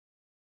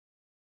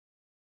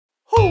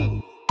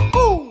Ho!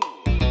 Ho!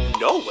 You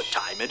know what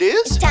time it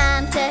is? It's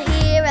time to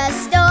hear a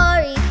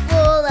story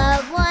full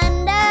of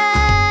wonder.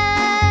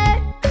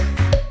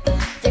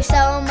 There's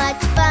so much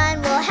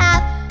fun we'll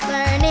have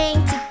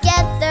learning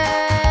together.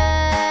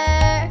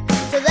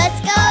 So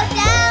let's go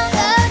down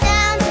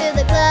to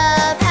the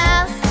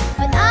clubhouse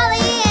with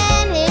Ollie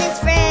and his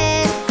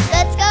friends.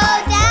 Let's go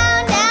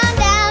down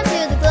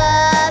to the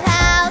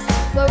clubhouse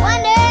where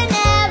wonder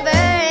never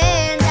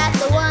ends at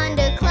the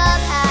Wonder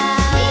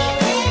Clubhouse.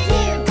 Meet with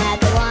you at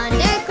the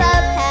Wonder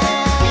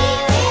Clubhouse.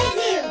 Meet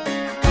with you.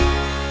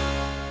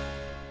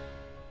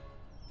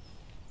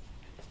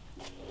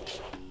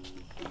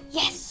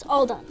 Yes,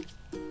 all done.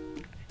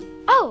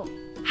 Oh,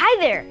 hi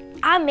there.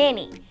 I'm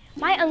Manny.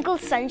 My uncle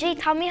Sanjay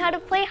taught me how to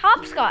play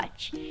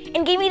hopscotch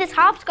and gave me this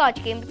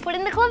hopscotch game to put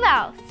in the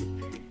clubhouse.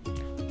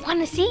 Want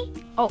to see?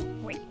 Oh,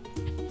 wait.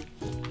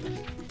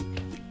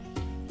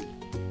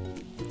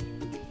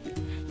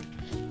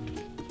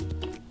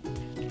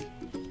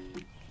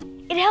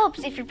 It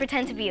helps if you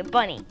pretend to be a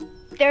bunny.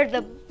 They're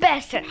the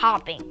best at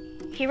hopping.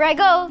 Here I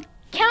go.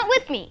 Count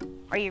with me.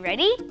 Are you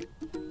ready?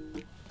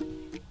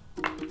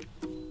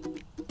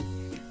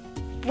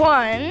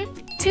 1,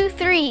 2,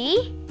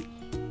 3,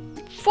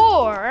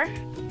 4,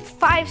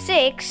 5,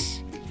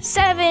 6,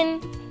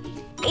 7,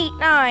 8,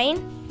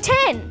 9,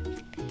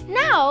 10.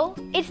 Now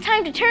it's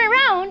time to turn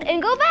around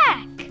and go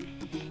back.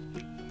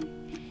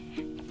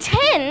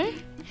 10,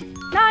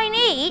 9,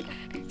 8,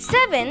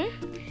 7,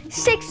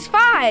 6,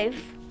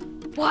 5.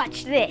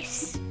 Watch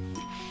this.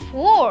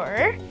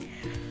 4,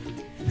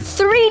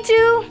 3,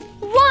 2,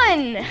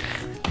 1.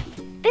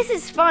 This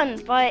is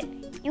fun, but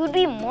it would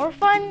be more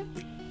fun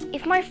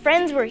if my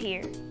friends were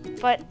here.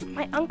 But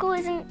my uncle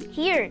isn't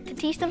here to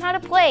teach them how to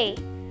play.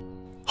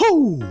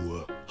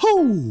 Ho!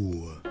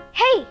 Ho!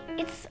 Hey,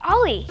 it's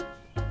Ollie.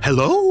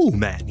 Hello,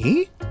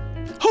 Manny.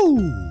 Ho!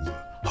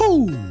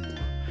 Ho!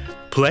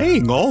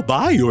 Playing all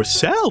by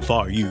yourself,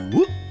 are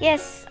you?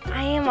 Yes,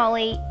 I am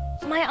Ollie.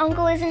 My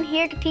uncle isn't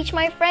here to teach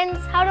my friends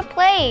how to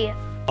play.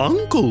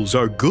 Uncles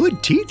are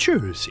good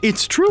teachers,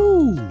 it's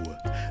true.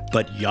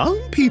 But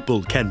young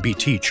people can be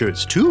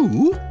teachers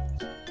too.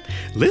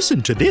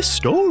 Listen to this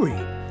story.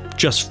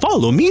 Just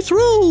follow me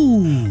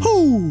through.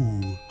 Ho!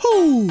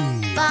 Ho!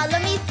 Follow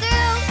me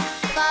through,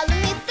 follow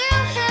me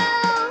through, who?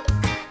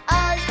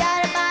 Ollie's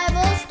got a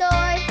Bible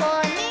story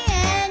for me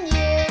and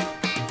you.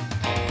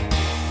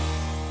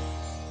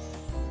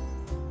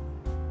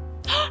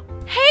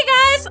 Hey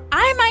guys,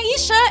 I'm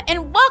Aisha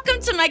and welcome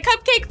to my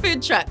cupcake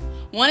food truck.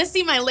 Want to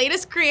see my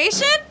latest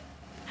creation?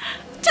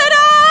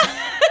 Ta-da!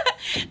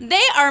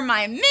 They are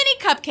my mini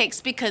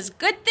cupcakes because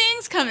good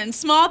things come in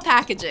small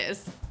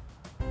packages.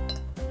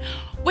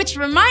 Which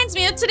reminds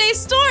me of today's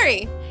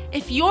story.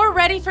 If you're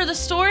ready for the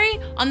story,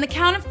 on the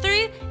count of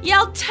 3,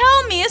 yell,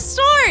 "Tell me a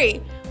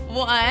story."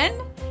 1,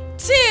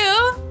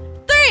 2,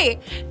 3.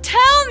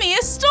 Tell me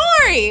a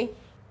story.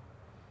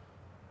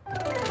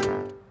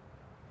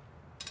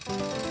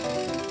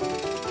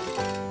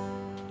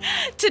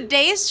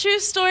 Today's true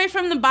story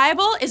from the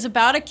Bible is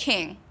about a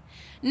king.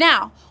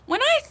 Now,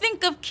 when I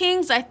think of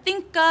kings, I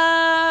think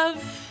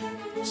of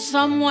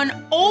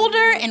someone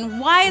older and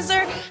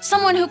wiser,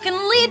 someone who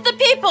can lead the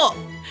people.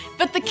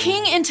 But the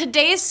king in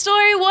today's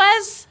story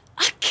was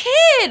a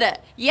kid.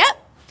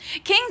 Yep,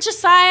 King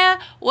Josiah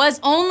was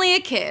only a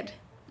kid.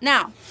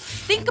 Now,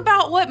 think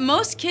about what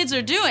most kids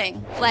are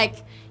doing,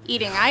 like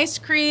eating ice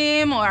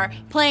cream or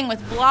playing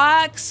with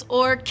blocks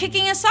or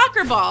kicking a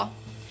soccer ball.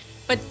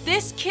 But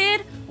this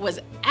kid was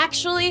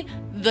actually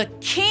the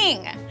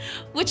king,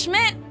 which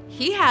meant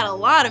he had a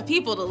lot of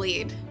people to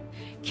lead.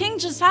 King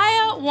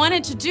Josiah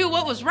wanted to do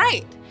what was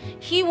right.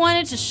 He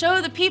wanted to show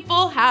the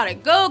people how to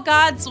go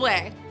God's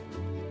way.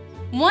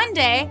 One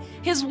day,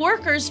 his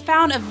workers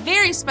found a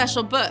very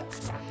special book.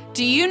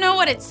 Do you know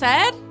what it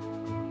said?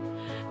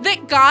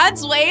 That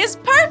God's way is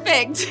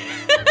perfect.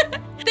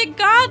 That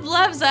God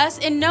loves us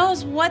and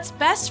knows what's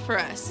best for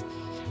us.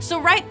 So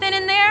right then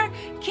and there,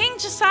 King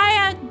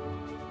Josiah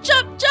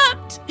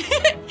jumped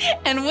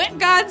and went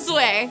God's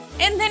way.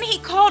 And then he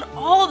called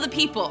all the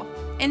people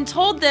and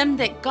told them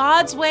that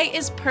God's way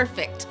is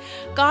perfect.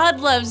 God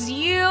loves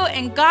you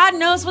and God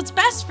knows what's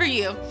best for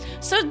you.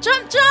 So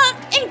jump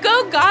and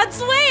go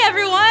God's way,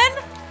 everyone.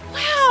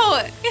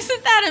 Wow,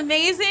 isn't that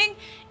amazing?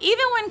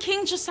 Even when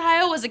King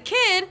Josiah was a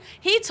kid,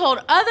 he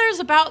told others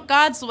about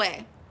God's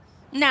way.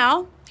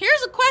 Now,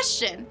 here's a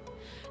question.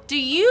 Do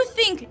you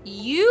think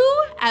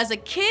you, as a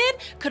kid,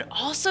 could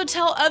also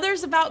tell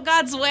others about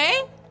God's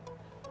way?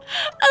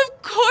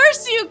 Of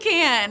course you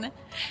can.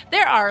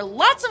 There are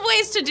lots of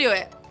ways to do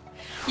it.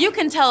 You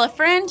can tell a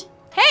friend,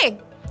 "Hey,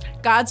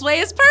 God's way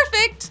is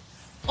perfect."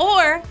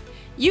 Or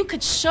you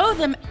could show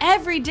them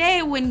every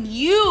day when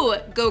you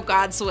go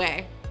God's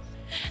way.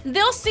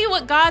 They'll see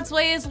what God's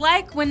way is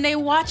like when they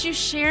watch you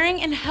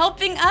sharing and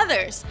helping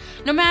others.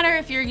 No matter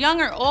if you're young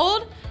or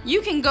old,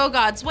 you can go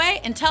God's way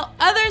and tell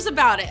others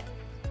about it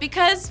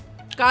because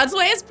God's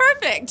way is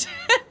perfect.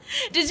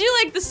 Did you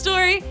like the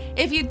story?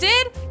 If you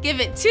did, give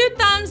it 2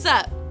 thumbs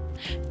up.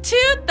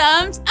 2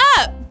 thumbs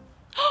up.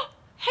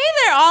 Hey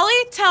there,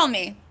 Ollie. Tell tell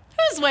me,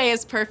 whose way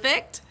is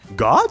perfect?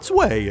 God's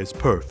way is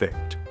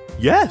perfect.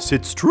 Yes,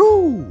 it's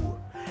true.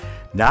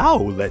 Now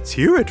let's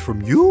hear it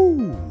from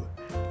you.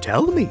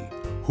 Tell me,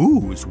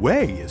 whose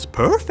way is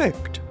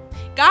perfect?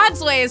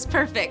 God's way is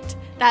perfect.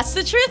 That's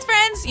the truth,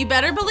 friends. You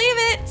better believe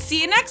it. See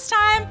you next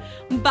time.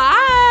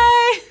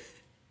 Bye.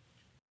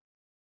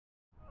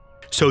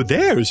 So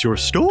there's your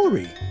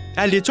story,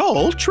 and it's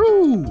all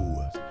true.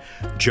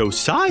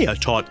 Josiah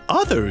taught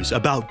others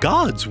about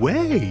God's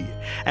way,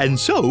 and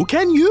so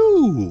can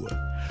you.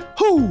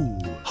 Ho,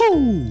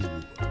 ho.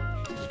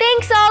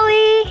 Thanks,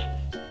 Ollie.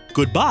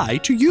 Goodbye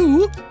to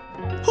you.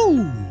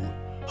 Ho,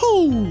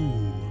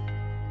 ho.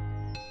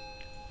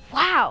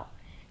 Wow,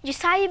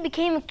 Josiah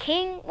became a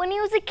king when he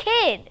was a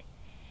kid.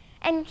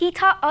 And he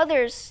taught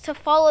others to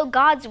follow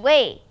God's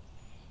way,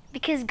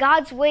 because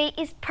God's way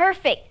is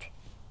perfect.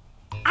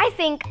 I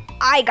think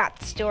I got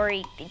the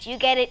story. Did you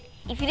get it?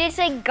 If you did,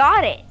 say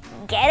got it.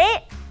 Get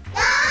it?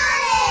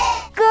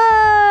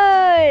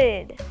 Got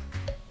it! Good!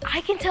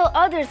 I can tell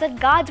others that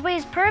God's way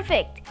is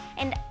perfect,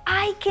 and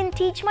I can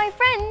teach my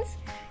friends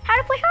how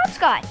to play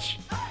hopscotch.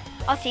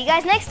 I'll see you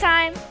guys next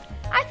time.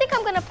 I think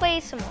I'm gonna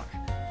play some more.